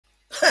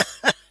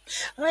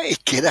Hey,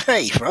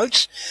 g'day,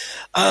 folks.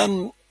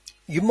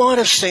 You might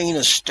have seen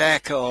a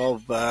stack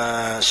of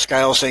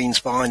ScaleScenes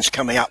files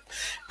coming up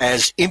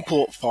as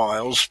import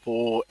files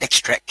for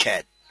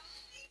XTrkCAD.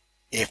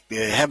 If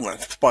you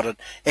haven't spotted,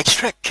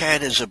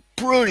 XTrkCAD is a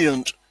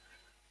brilliant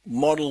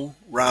model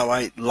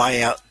railway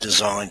layout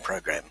design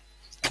program.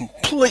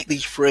 Completely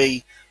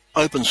free,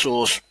 open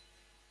source,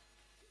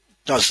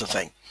 does the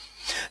thing.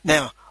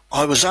 Now,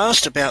 I was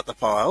asked about the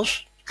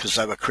files, because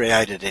they were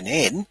created in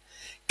N.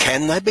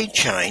 Can they be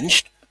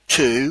changed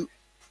to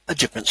a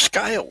different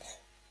scale?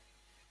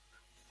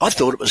 I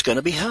thought it was going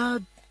to be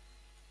hard.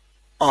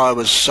 I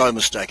was so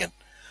mistaken.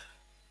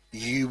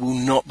 You will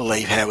not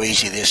believe how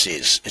easy this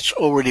is. It's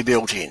already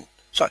built in.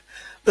 So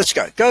let's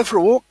go for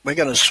a walk. We're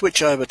going to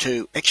switch over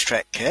to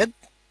XTrkCAD.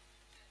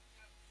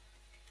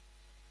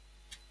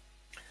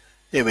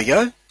 There we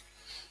go.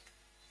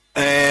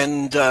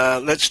 And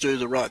let's do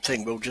the right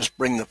thing. We'll just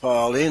bring the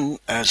file in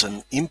as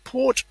an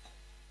import.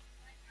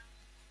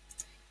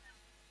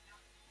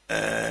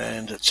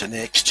 And it's an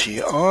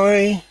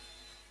XTI,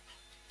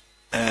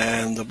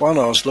 and the one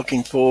I was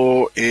looking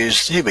for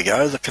is, here we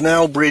go, the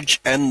canal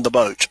bridge and the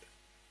boat.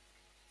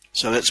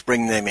 So let's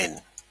bring them in.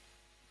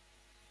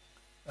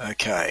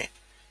 Okay,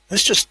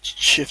 let's just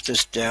shift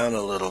this down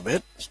a little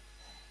bit.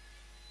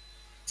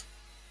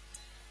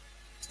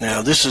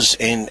 Now this is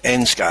in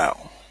N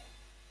scale,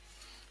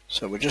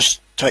 so we'll just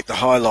take the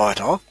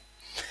highlight off.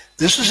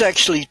 This is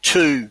actually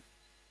two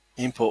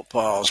import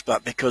files,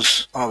 but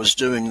because I was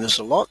doing this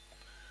a lot,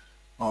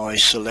 I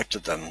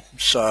selected them.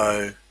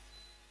 So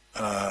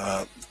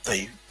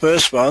the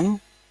first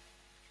one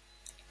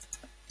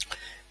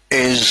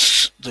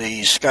is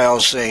the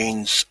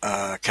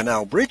ScaleScenes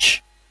canal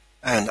bridge,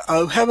 and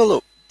oh, have a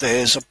look,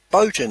 there's a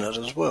boat in it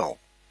as well.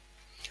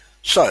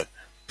 So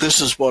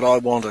this is what I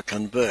want to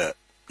convert.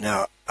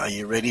 Now, are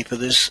you ready for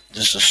this?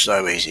 This is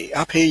so easy.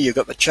 Up here you've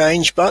got the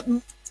change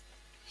button.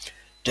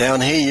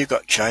 Down here you've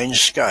got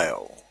change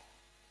scale.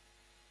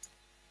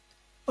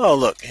 Oh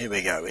look, here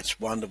we go, it's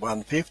 1 to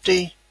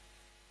 150.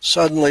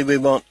 Suddenly we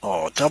want,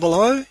 oh,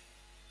 00.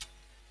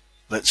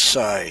 Let's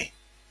say,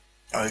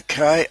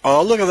 okay,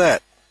 oh look at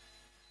that.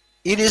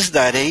 It is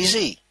that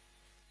easy.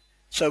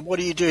 So what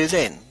do you do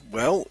then?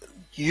 Well,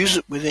 use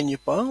it within your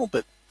file,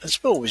 but it's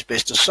always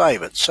best to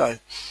save it. So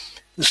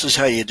this is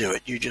how you do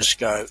it. You just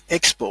go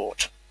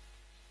export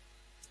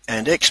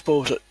and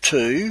export it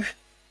to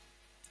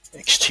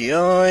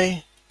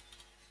XTI,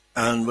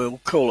 and we'll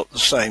call it the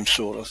same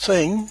sort of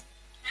thing,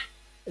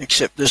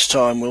 except this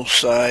time we'll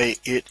say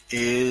it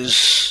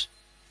is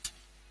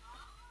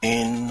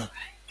in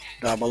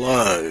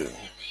 00.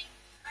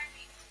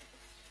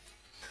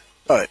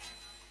 So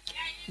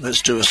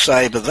let's do a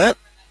save of that.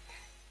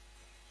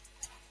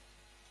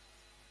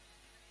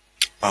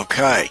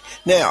 Okay,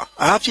 now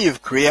after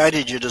you've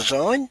created your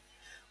design,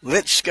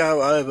 let's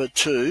go over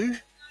to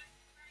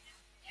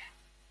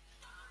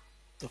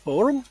the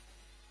forum.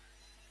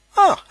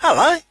 Oh,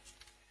 hello.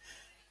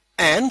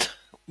 And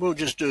we'll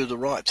just do the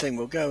right thing.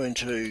 We'll go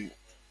into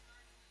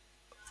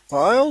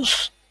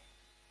files,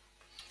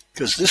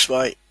 because this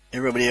way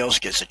everybody else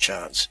gets a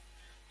chance.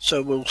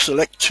 So we'll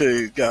select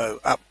to go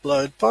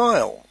upload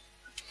file.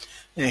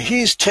 Now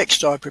here's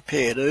text I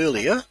prepared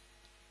earlier,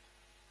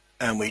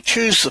 and we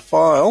choose the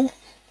file.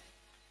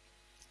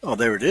 Oh,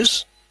 there it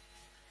is.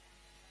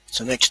 It's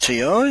an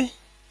XTI.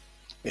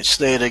 It's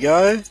there to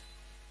go.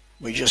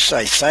 We just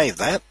say save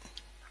that.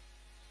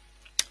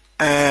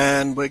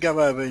 And we go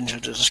over into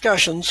the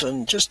discussions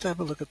and just have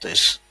a look at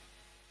this.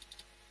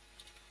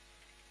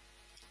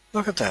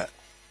 Look at that.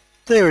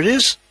 There it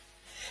is.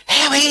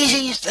 How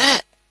easy is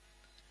that?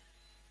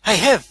 Hey,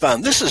 have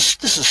fun. This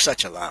is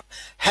such a laugh.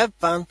 Have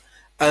fun,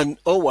 and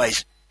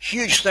always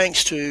huge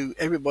thanks to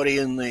everybody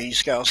in the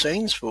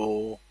ScaleScenes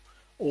for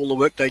all the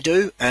work they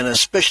do, and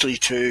especially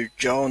to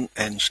John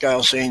and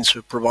ScaleScenes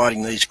for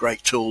providing these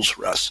great tools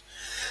for us.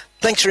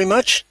 Thanks very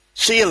much.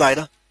 See you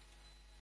later.